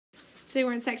Today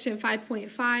we're in section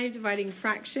 5.5, dividing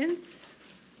fractions.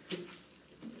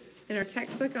 In our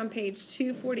textbook on page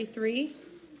 243.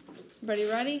 Everybody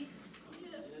ready?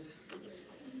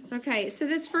 Okay, so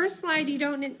this first slide, you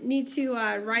don't need to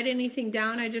write anything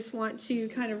down. I just want to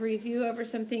kind of review over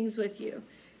some things with you.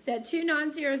 That two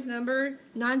non-zero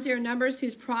numbers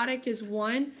whose product is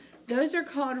 1, those are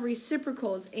called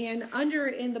reciprocals. And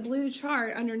in the blue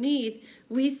chart underneath,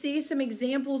 we see some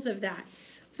examples of that.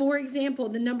 For example,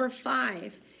 the number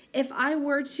 5. If I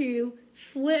were to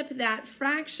flip that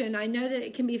fraction, I know that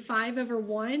it can be 5 over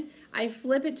 1. I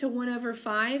flip it to 1 over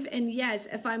 5. And yes,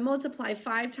 if I multiply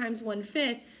 5 times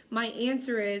 1/5, my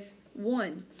answer is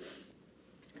 1.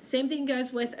 Same thing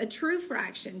goes with a true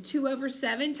fraction. 2 over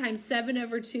 7 times 7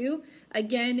 over 2,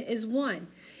 again, is 1.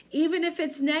 Even if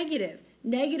it's negative,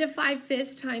 negative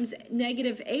 5/5 times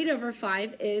negative 8 over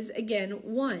 5 is, again,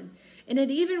 1. And it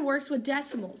even works with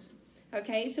decimals.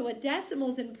 Okay, so with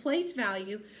decimals and place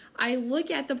value, I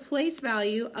look at the place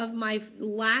value of my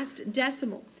last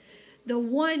decimal. The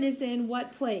 1 is in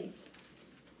what place?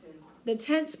 The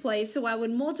tenths place, so I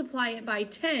would multiply it by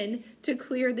 10 to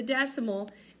clear the decimal,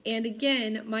 and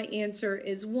again, my answer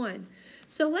is 1.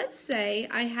 So let's say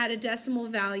I had a decimal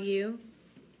value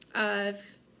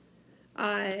of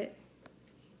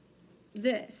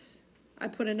this. I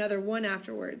put another 1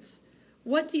 afterwards.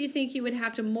 What do you think you would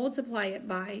have to multiply it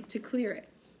by to clear it?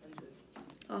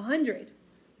 100.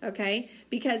 Okay?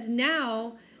 Because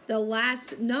now the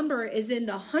last number is in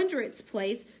the hundredths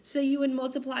place, so you would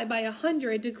multiply by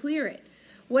 100 to clear it.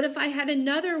 What if I had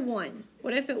another 1?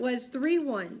 What if it was 3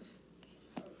 ones?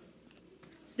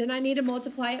 Then I need to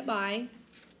multiply it by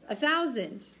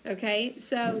 1,000. Okay?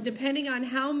 So depending on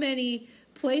how many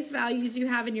place values you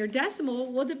have in your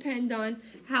decimal will depend on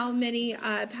how many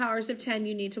powers of 10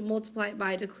 you need to multiply it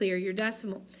by to clear your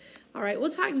decimal. All right,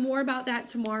 we'll talk more about that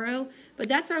tomorrow, but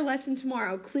that's our lesson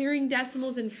tomorrow, clearing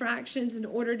decimals and fractions in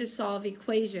order to solve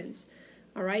equations.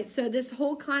 All right, so this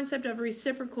whole concept of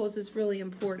reciprocals is really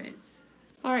important.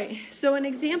 All right, so in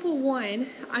example 1,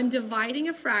 I'm dividing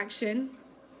a fraction.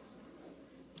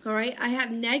 All right, I have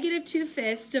negative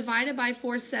 2/5 divided by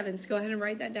 4/7. Go ahead and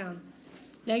write that down.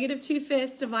 Negative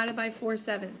 2/5 divided by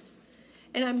 4/7.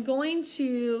 And I'm going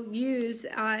to use,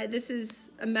 this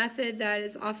is a method that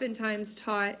is oftentimes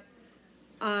taught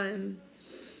in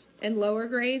lower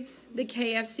grades, the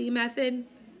KFC method.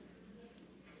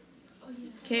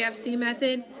 KFC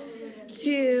method.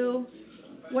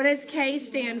 What does K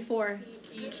stand for?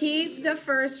 Keep the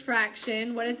first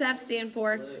fraction. What does F stand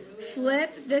for?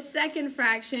 Flip the second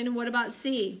fraction. What about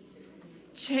C?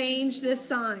 Change the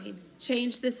sign.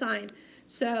 Change the sign.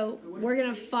 So we're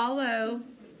going to follow,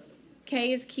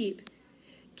 K is keep.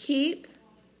 Keep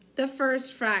the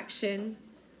first fraction,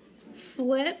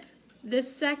 flip the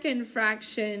second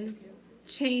fraction,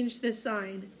 change the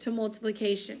sign to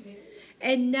multiplication.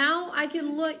 And now I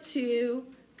can look to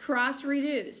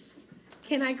cross-reduce.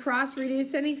 Can I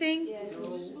cross-reduce anything? Yes.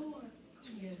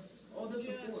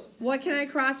 What can I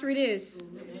cross-reduce?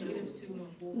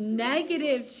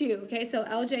 Negative 2. Okay, so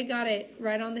LJ got it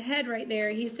right on the head right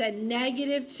there. He said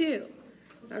negative 2.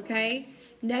 Okay,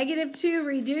 negative 2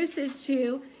 reduces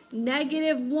to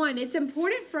negative 1. It's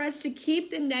important for us to keep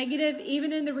the negative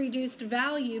even in the reduced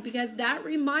value because that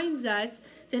reminds us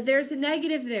that there's a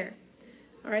negative there.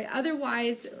 All right,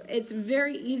 otherwise it's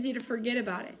very easy to forget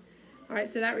about it. All right,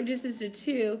 so that reduces to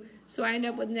 2, so I end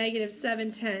up with negative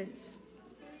 7/10.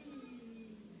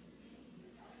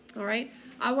 All right.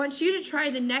 I want you to try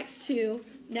the next two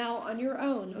now on your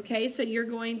own, okay? So you're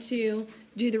going to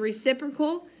do the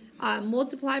reciprocal,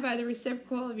 multiply by the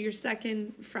reciprocal of your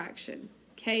second fraction,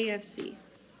 KFC.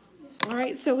 All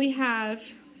right, so we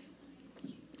have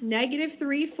negative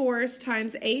 3/4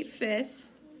 times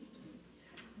 8/5.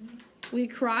 We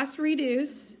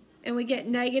cross-reduce, and we get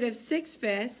negative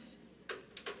 6/5,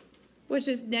 which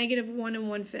is negative 1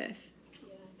 1/5.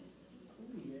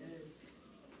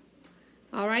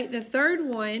 All right, the third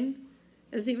one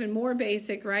is even more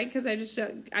basic, right? Because I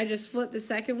just flipped the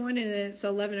second one and it's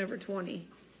 11 over 20.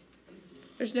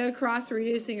 There's no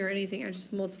cross-reducing or anything. I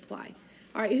just multiply.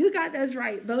 All right, who got those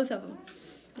right? Both of them.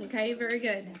 Okay, very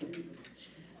good.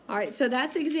 All right, so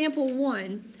that's example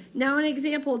 1. Now in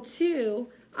example 2,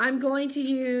 I'm going to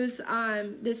use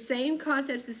the same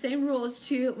concepts, the same rules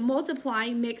to multiply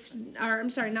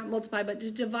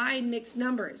to divide mixed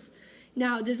numbers.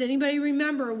 Now, does anybody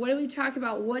remember, what do we talk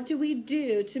about? What do we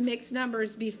do to mix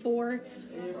numbers before?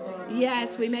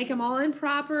 Yes, we make them all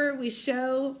improper. We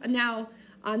show, now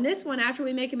on this one, after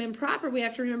we make them improper, we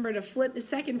have to remember to flip the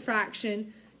second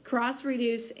fraction,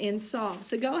 cross-reduce, and solve.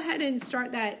 So go ahead and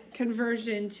start that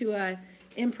conversion to an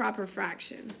improper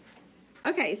fraction.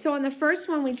 Okay, so on the first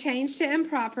one, we changed to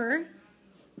improper.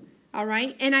 All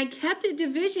right, and I kept it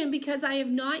division because I have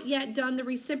not yet done the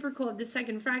reciprocal of the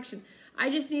second fraction. I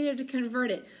just needed to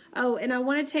convert it. Oh, and I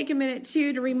want to take a minute,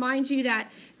 too, to remind you that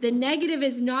the negative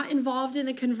is not involved in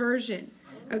the conversion.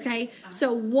 Okay,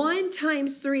 so 1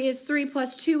 times 3 is 3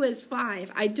 plus 2 is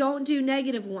 5. I don't do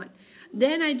negative 1.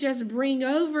 Then I just bring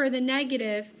over the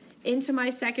negative into my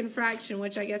second fraction,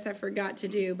 which I guess I forgot to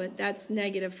do, but that's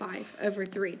negative 5 over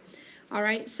 3. All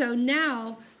right, so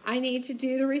now I need to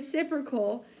do the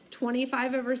reciprocal.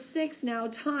 25 over 6 now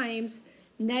times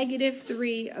negative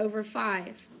 3 over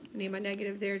 5. I need my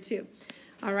negative there too.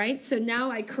 All right, so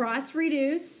now I cross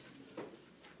reduce.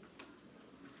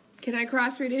 Can I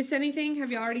cross reduce anything?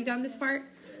 Have you already done this part?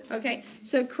 Okay,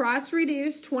 so cross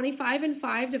reduce 25 and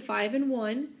 5 to 5 and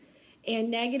 1, and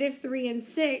negative 3 and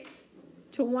 6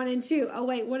 to 1 and 2. Oh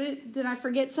wait, did I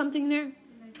forget something there?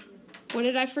 What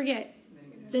did I forget?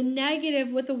 The negative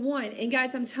with a 1. And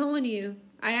guys, I'm telling you,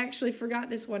 I actually forgot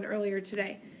this one earlier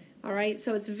today. All right,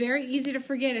 so it's very easy to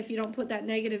forget if you don't put that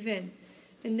negative in.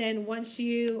 And then once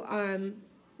you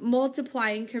multiply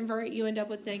and convert, you end up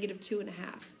with negative 2.5.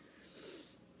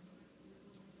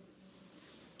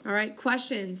 All right,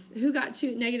 questions? Who got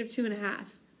negative 2.5?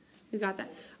 Who got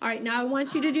that? All right, now I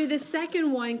want you to do the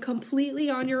second one completely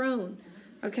on your own.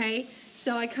 Okay,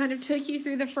 so I kind of took you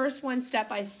through the first one step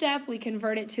by step. We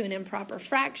convert it to an improper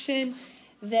fraction.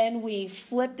 Then we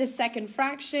flip the second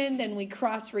fraction, then we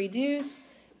cross reduce,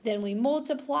 then we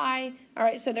multiply. All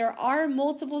right, so there are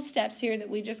multiple steps here that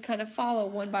we just kind of follow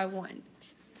one by one.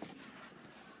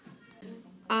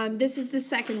 This is the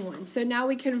second one. So now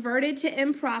we convert it to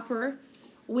improper.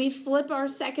 We flip our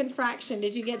second fraction.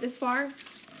 Did you get this far?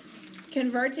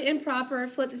 Convert to improper,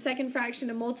 flip the second fraction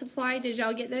to multiply. Did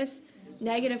y'all get this?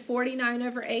 Negative 49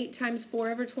 over 8 times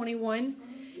 4 over 21.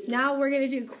 Now we're going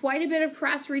to do quite a bit of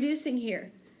cross reducing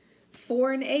here.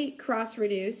 4 and 8 cross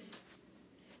reduce.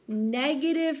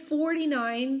 Negative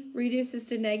 49 reduces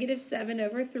to negative 7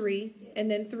 over 3, and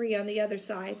then 3 on the other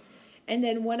side. And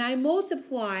then when I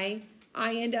multiply,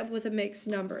 I end up with a mixed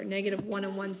number, negative 1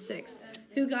 and 1/6.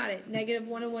 Who got it? Negative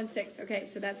 1 and 1/6. Okay,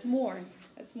 so that's more.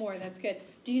 That's more. That's good.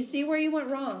 Do you see where you went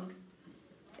wrong?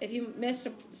 If you missed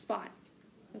a spot.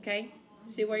 Okay?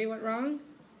 See where you went wrong?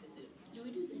 Do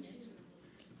we do the next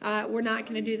one? We're not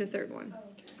going to do the third one.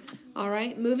 All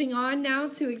right, moving on now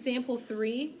to example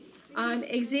 3.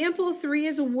 Example 3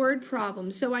 is a word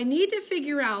problem. So I need to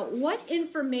figure out what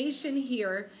information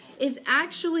here is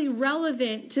actually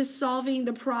relevant to solving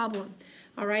the problem.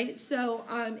 All right, so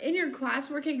in your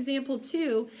classwork example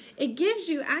 2, it gives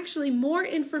you actually more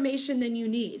information than you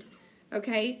need.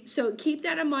 Okay, so keep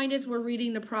that in mind as we're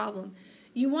reading the problem.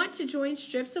 You want to join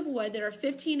strips of wood that are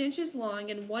 15 inches long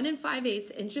and 1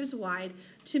 5/8 inches wide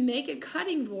to make a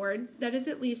cutting board that is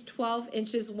at least 12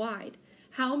 inches wide.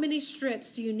 How many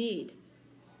strips do you need?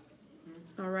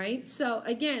 All right, so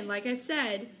again, like I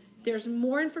said, there's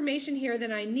more information here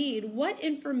than I need. What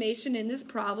information in this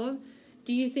problem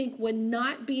do you think would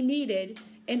not be needed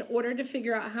in order to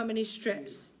figure out how many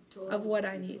strips of wood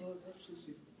I need?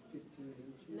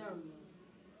 No.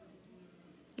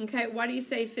 Okay, why do you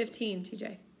say 15,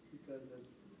 TJ? Because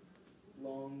that's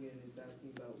long and it's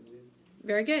asking about width.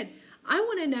 Very good. I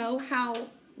want to know how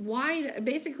wide,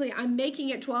 basically I'm making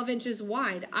it 12 inches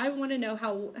wide. I want to know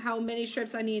how many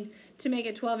strips I need to make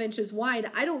it 12 inches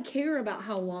wide. I don't care about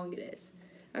how long it is,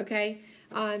 okay?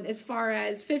 As far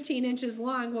as 15 inches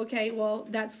long, okay, well,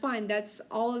 that's fine. That's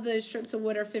all of the strips of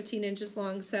wood are 15 inches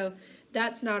long, so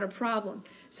that's not a problem.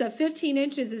 So 15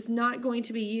 inches is not going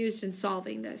to be used in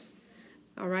solving this.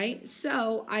 All right,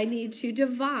 so I need to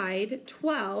divide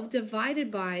 12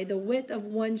 divided by the width of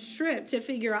one strip to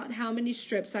figure out how many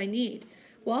strips I need.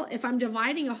 Well, if I'm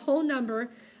dividing a whole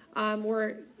number,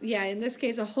 in this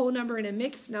case, a whole number and a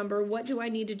mixed number, what do I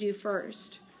need to do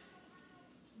first?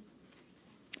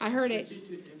 I heard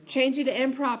it. Change it to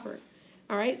improper.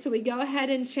 All right, so we go ahead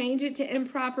and change it to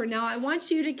improper. Now, I want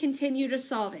you to continue to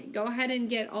solve it. Go ahead and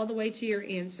get all the way to your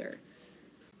answer.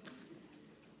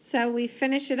 So we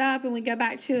finish it up and we go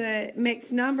back to a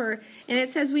mixed number, and it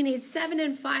says we need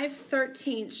 7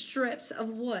 5/13 strips of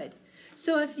wood.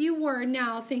 So if you were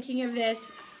now thinking of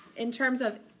this in terms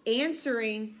of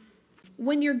answering,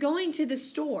 when you're going to the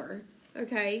store,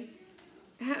 okay,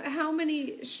 how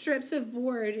many strips of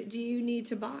board do you need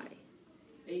to buy?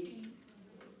 8.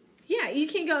 Yeah, you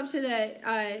can't go up to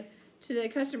the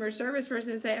customer service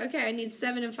person and say, okay, I need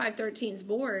 7 5/13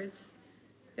 boards.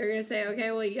 They're going to say,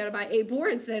 okay, well, you got to buy 8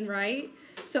 boards then, right?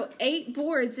 So 8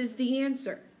 boards is the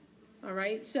answer, all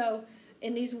right? So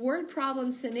in these word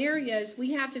problem scenarios,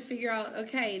 we have to figure out,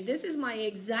 okay, this is my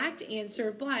exact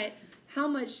answer, but how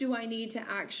much do I need to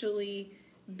actually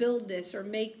build this or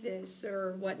make this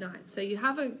or whatnot. So you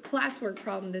have a classwork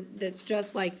problem that's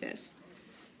just like this.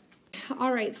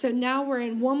 All right, so now we're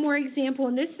in one more example,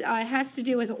 and this has to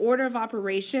do with order of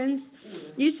operations.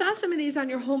 You saw some of these on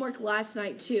your homework last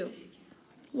night too,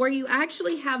 where you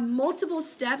actually have multiple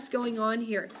steps going on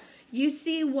here. You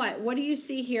see what? What do you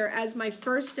see here as my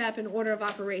first step in order of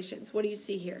operations? What do you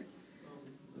see here?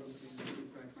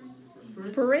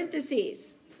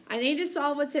 Parentheses. I need to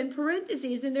solve what's in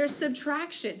parentheses, and there's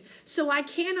subtraction. So I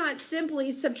cannot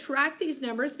simply subtract these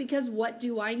numbers because what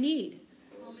do I need?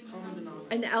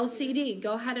 An LCD.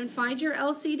 Go ahead and find your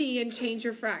LCD and change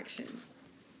your fractions.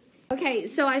 Okay,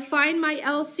 so I find my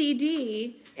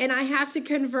LCD, and I have to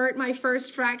convert my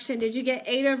first fraction. Did you get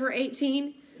 8 over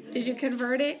 18? Did you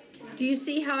convert it? Do you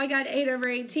see how I got 8 over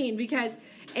 18? Because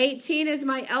 18 is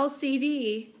my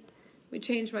LCD. We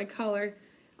changed my color.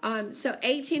 So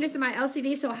 18 is my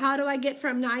LCD. So how do I get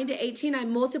from 9 to 18? I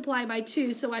multiply by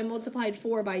 2, so I multiplied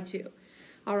 4 by 2.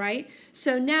 All right?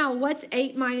 So now what's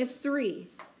 8 minus 3?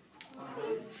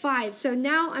 5. So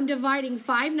now I'm dividing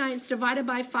 5/9 divided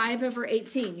by 5 over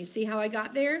 18. You see how I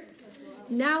got there?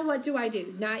 Now what do I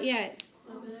do? Not yet.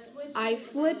 I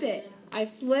flip it. I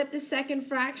flip the second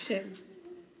fraction.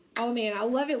 Oh man, I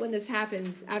love it when this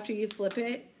happens after you flip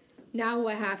it. Now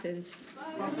what happens?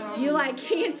 You like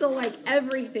cancel like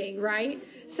everything, right?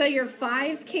 So your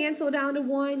 5s cancel down to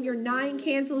 1, your 9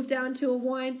 cancels down to a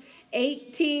 1,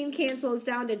 18 cancels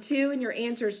down to 2, and your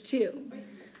answer is 2.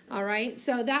 All right,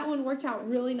 so that one worked out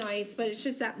really nice, but it's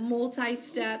just that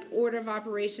multi-step order of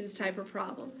operations type of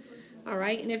problem. All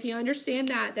right, and if you understand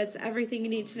that, that's everything you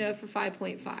need to know for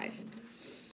 5.5.